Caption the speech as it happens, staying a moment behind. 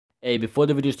Hey, before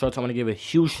the video starts, I want to give a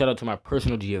huge shout out to my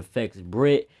personal GFX,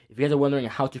 Brit. If you guys are wondering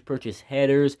how to purchase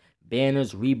headers,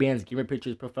 banners, rebands, gamer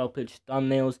pictures, profile pictures,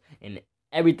 thumbnails, and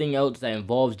everything else that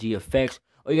involves GFX,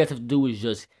 all you guys have to do is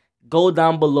just go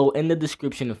down below in the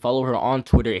description and follow her on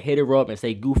Twitter. Hit her up and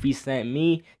say Goofy sent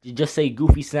me. Just say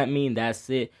Goofy sent me and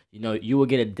that's it. You know, you will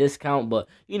get a discount, but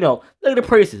you know, look at the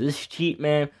prices. It's cheap,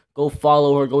 man. Go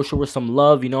follow her. Go show her some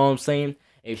love. You know what I'm saying?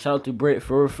 Hey, shout out to Brit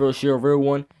for sure, real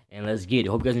one. And let's get it.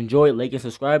 Hope you guys enjoy. Like and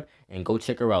subscribe and go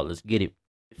check her out. Let's get it.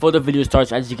 Before the video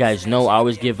starts, as you guys know, I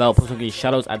always give out personal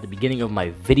shoutouts at the beginning of my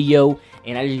video.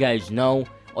 And as you guys know,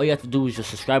 all you have to do is just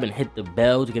subscribe and hit the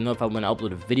bell to get notified when I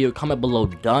upload a video. Comment below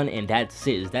done, and that's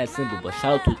it. It's that simple. But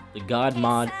shout out to the God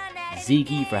Mod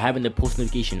Zeke for having the post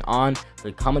notification on,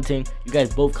 for commenting. You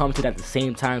guys both commented at the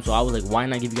same time, so I was like, why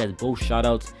not give you guys both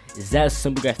shoutouts? It's that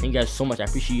simple, guys. Thank you guys so much. I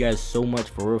appreciate you guys so much,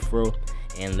 for real.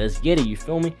 And let's get it. You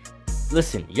feel me?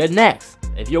 Listen, you're next.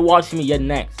 If you're watching me, you're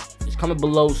next. Just comment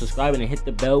below, subscribe, and hit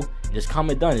the bell. And just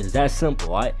comment done. It's that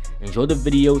simple, alright? Enjoy the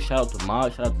video. Shout out to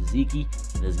Mod. Shout out to Zeke.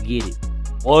 Let's get it.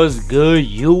 What's good,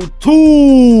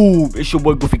 YouTube? It's your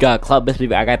boy GooFyGotClout. Best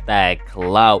believe I got that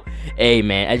clout. Hey,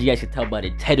 man, as you guys can tell by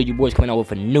the title, your boy's coming out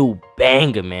with a new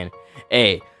banger, man.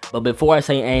 Hey, but before I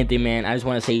say anything, man, I just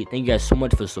want to say thank you guys so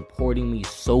much for supporting me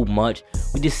so much.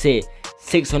 We just hit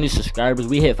 600 subscribers.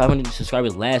 We hit 500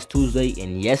 subscribers last Tuesday,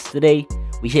 and yesterday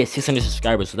we hit 600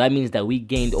 subscribers. So that means that we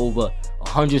gained over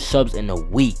 100 subs in a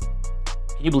week.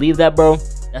 Can you believe that, bro?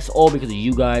 That's all because of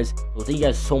you guys. So thank you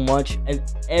guys so much, and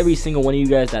every single one of you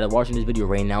guys that are watching this video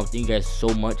right now, thank you guys so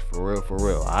much, for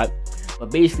real, alright? But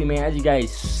basically, man, as you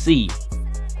guys see,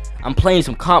 I'm playing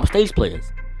some comp stage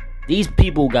players. These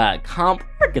people got comp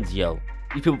records, yo.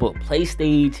 These people play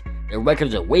stage. Their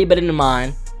records are way better than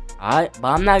mine, alright? But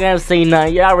I'm not gonna say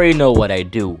nothing. Y'all already know what I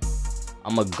do.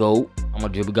 I'm a GOAT. I'm a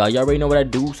dribble guy. Y'all already know what I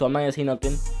do, so I'm not gonna say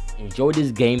nothing. Enjoy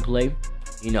this gameplay,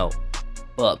 you know.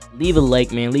 But leave a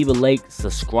like, man. Leave a like,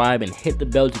 subscribe, and hit the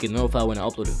bell to get notified when I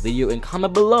upload a video. And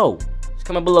comment below. Just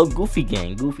comment below, Goofy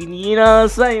Gang. Goofy, you know what I'm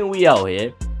saying? We out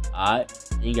here. Alright.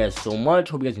 Thank you guys so much.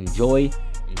 Hope you guys enjoy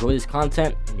this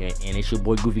content. And it's your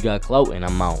boy GooFyGotClout, and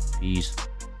I'm out. Peace.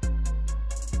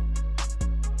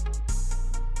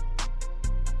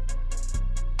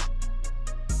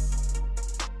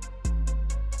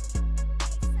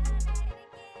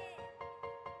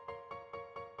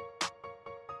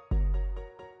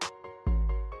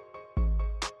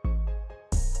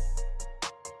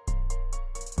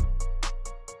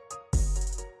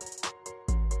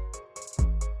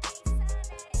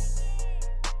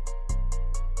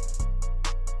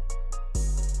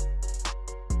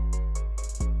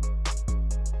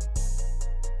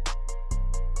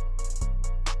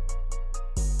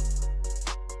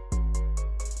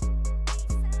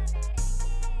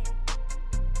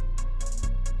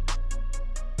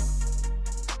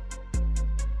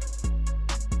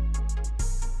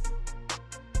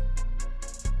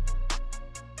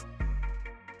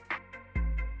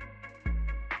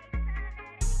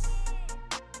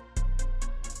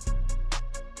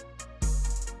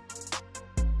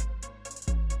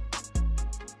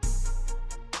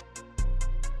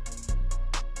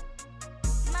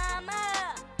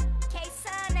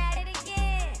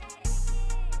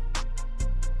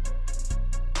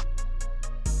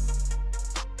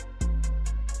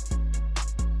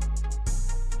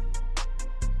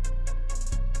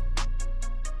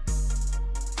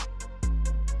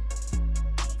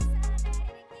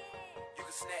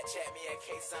 Snapchat me at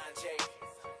yrndj.